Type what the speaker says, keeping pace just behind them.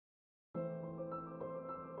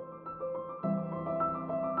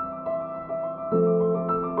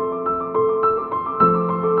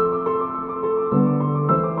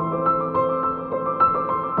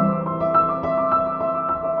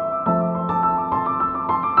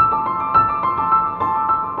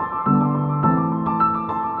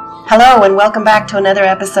Hello and welcome back to another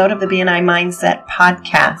episode of the BNI Mindset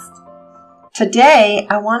Podcast. Today,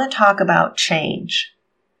 I want to talk about change.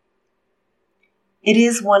 It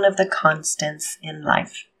is one of the constants in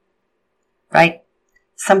life, right?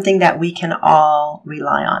 Something that we can all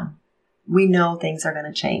rely on. We know things are going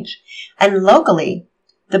to change. And locally,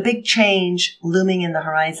 the big change looming in the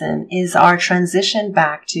horizon is our transition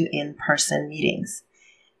back to in-person meetings.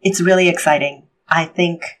 It's really exciting. I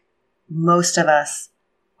think most of us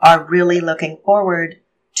are really looking forward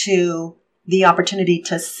to the opportunity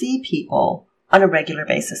to see people on a regular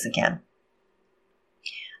basis again.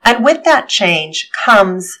 And with that change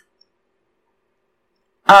comes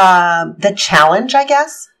the challenge, I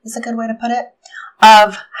guess, is a good way to put it,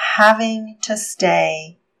 of having to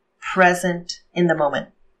stay present in the moment.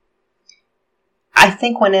 I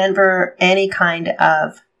think whenever any kind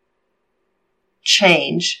of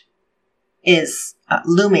change is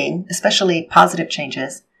looming, especially positive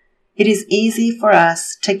changes, it is easy for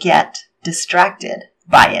us to get distracted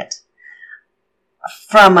by it.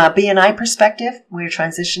 From a BNI perspective, we're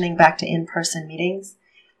transitioning back to in-person meetings,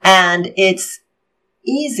 and it's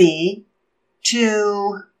easy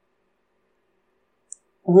to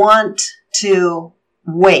want to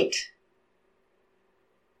wait.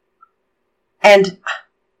 And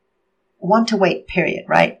want to wait, period,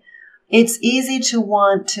 right? It's easy to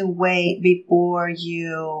want to wait before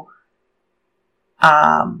you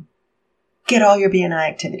get all your BNI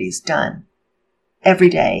activities done every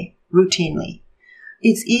day, routinely.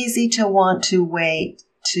 It's easy to want to wait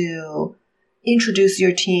to introduce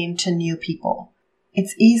your team to new people.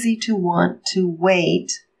 It's easy to want to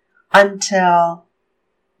wait until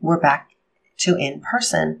we're back to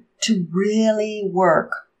in-person to really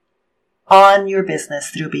work on your business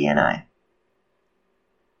through BNI.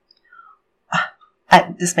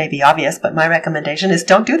 This may be obvious, but my recommendation is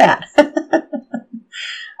don't do that.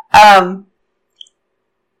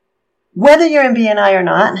 Whether you're in BNI or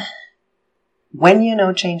not, when you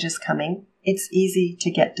know change is coming, it's easy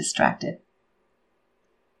to get distracted.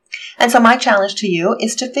 And so my challenge to you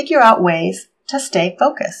is to figure out ways to stay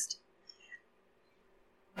focused.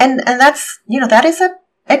 And that's,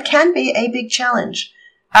 it can be a big challenge.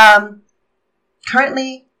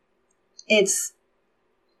 Currently, it's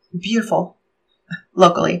beautiful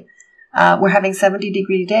locally. We're having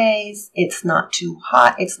 70-degree days. It's not too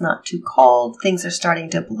hot. It's not too cold. Things are starting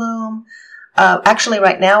to bloom. Actually,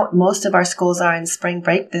 right now, most of our schools are in spring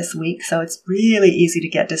break this week, so it's really easy to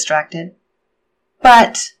get distracted.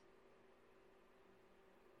 But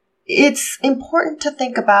it's important to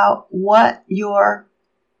think about what your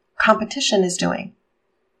competition is doing.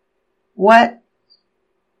 And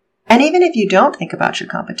even if you don't think about your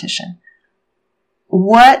competition,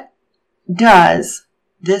 what does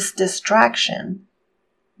this distraction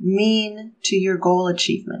mean to your goal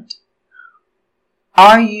achievement?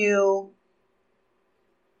 Are you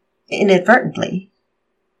inadvertently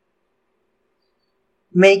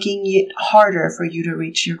making it harder for you to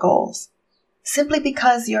reach your goals simply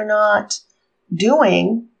because you're not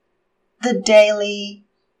doing the daily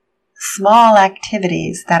small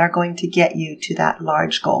activities that are going to get you to that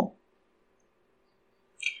large goal?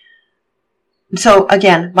 So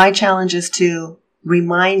again, my challenge is to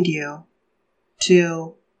remind you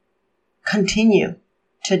to continue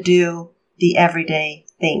to do the everyday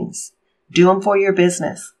things. Do them for your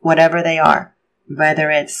business, whatever they are.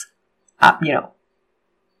 Whether it's,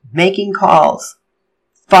 making calls,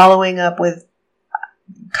 following up with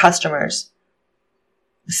customers,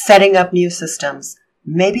 setting up new systems.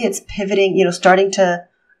 Maybe it's pivoting, starting to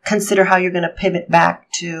consider how you're going to pivot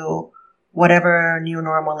back to whatever new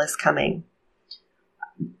normal is coming.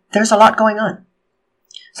 There's a lot going on.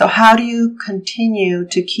 So how do you continue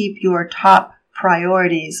to keep your top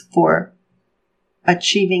priorities for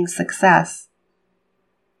achieving success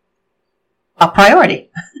a priority?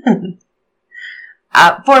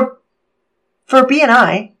 For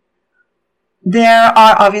BNI, there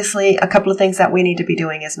are obviously a couple of things that we need to be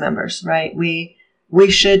doing as members, right? We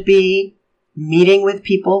should be meeting with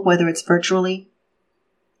people, whether it's virtually.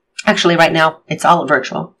 Actually, right now, it's all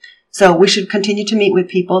virtual. So we should continue to meet with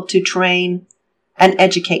people to train and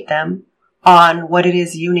educate them on what it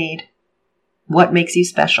is you need, what makes you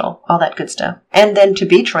special, all that good stuff. And then to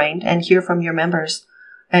be trained and hear from your members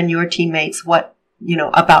and your teammates what,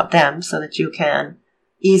 about them so that you can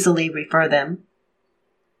easily refer them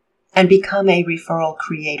and become a referral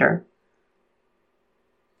creator.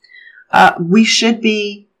 We should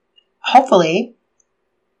be, hopefully,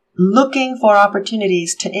 looking for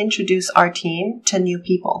opportunities to introduce our team to new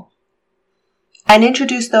people and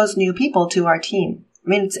introduce those new people to our team. I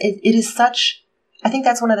mean, it is such I think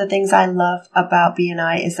that's one of the things I love about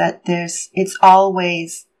BNI is that it's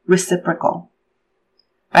always reciprocal,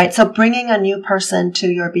 right? So bringing a new person to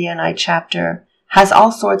your BNI chapter has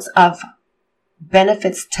all sorts of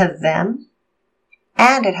benefits to them,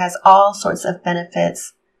 and it has all sorts of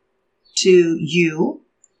benefits to you,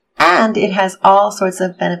 and it has all sorts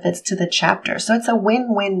of benefits to the chapter. So it's a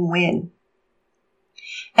win-win-win.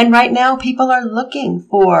 And right now, people are looking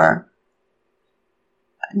for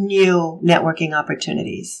new networking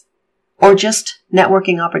opportunities, or just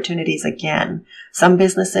networking opportunities again. Some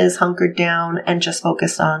businesses hunkered down and just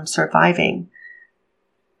focused on surviving.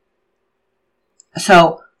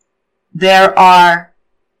 So there are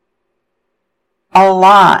a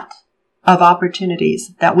lot of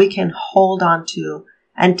opportunities that we can hold on to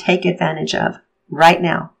and take advantage of right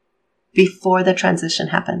now before the transition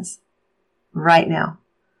happens. Right now.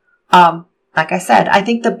 Like I said, I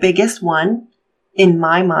think the biggest one in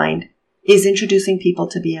my mind is introducing people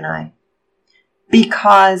to BNI,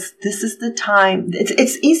 because this is the time,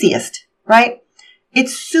 it's easiest, right?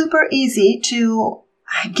 It's super easy to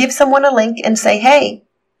give someone a link and say, hey,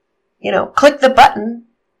 click the button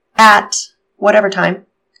at whatever time,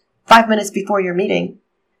 5 minutes before your meeting,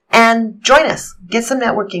 and join us, get some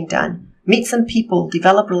networking done, meet some people,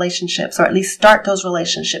 develop relationships, or at least start those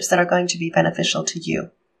relationships that are going to be beneficial to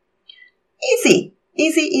you. Easy,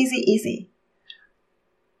 easy, easy, easy.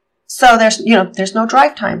 So there's no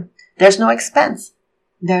drive time. There's no expense.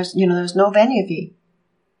 There's no venue fee.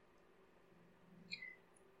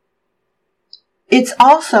 It's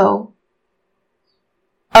also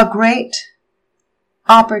a great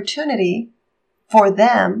opportunity for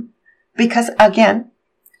them because, again,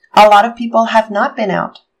 a lot of people have not been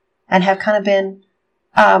out and have kind of been,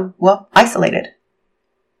 isolated.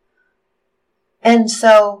 And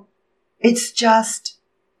so it's just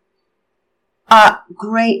a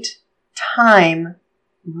great time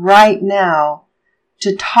right now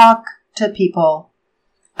to talk to people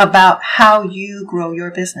about how you grow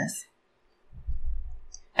your business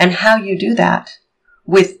and how you do that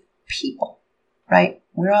with people, right?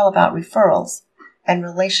 We're all about referrals and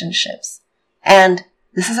relationships. And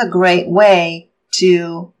this is a great way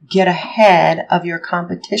to get ahead of your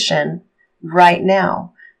competition right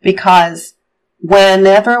now, because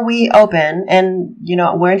whenever we open, and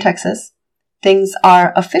we're in Texas, things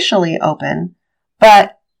are officially open,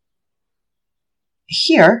 but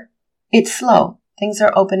here it's slow. Things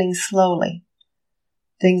are opening slowly.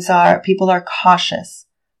 People are cautious,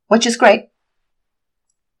 which is great.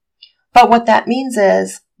 But what that means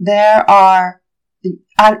is there are,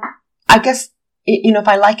 I guess, if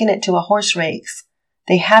I liken it to a horse race,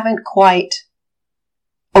 they haven't quite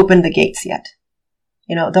opened the gates yet.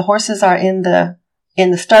 The horses are in the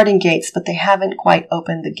starting gates, but they haven't quite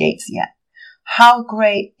opened the gates yet. How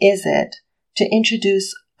great is it to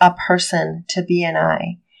introduce a person to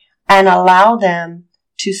BNI and allow them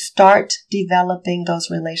to start developing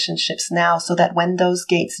those relationships now, so that when those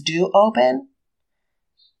gates do open,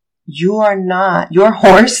 your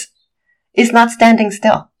horse is not standing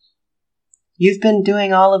still. You've been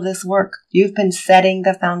doing all of this work. You've been setting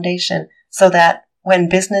the foundation so that when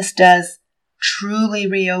business does truly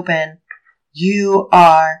reopen, you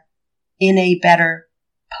are in a better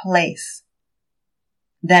place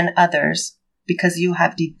than others because you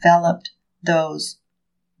have developed those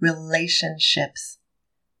relationships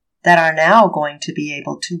that are now going to be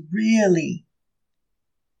able to really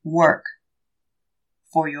work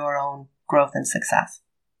for your own growth and success.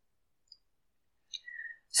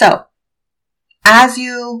 So, as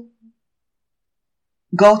you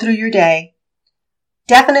go through your day,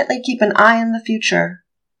 definitely keep an eye on the future,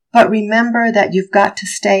 but remember that you've got to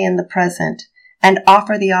stay in the present and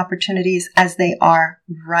offer the opportunities as they are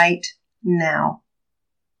right now.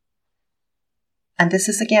 And this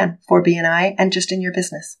is again for BNI and just in your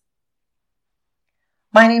business.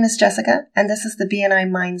 My name is Jessica, and this is the BNI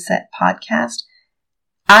Mindset Podcast.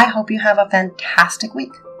 I hope you have a fantastic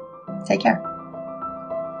week. Take care.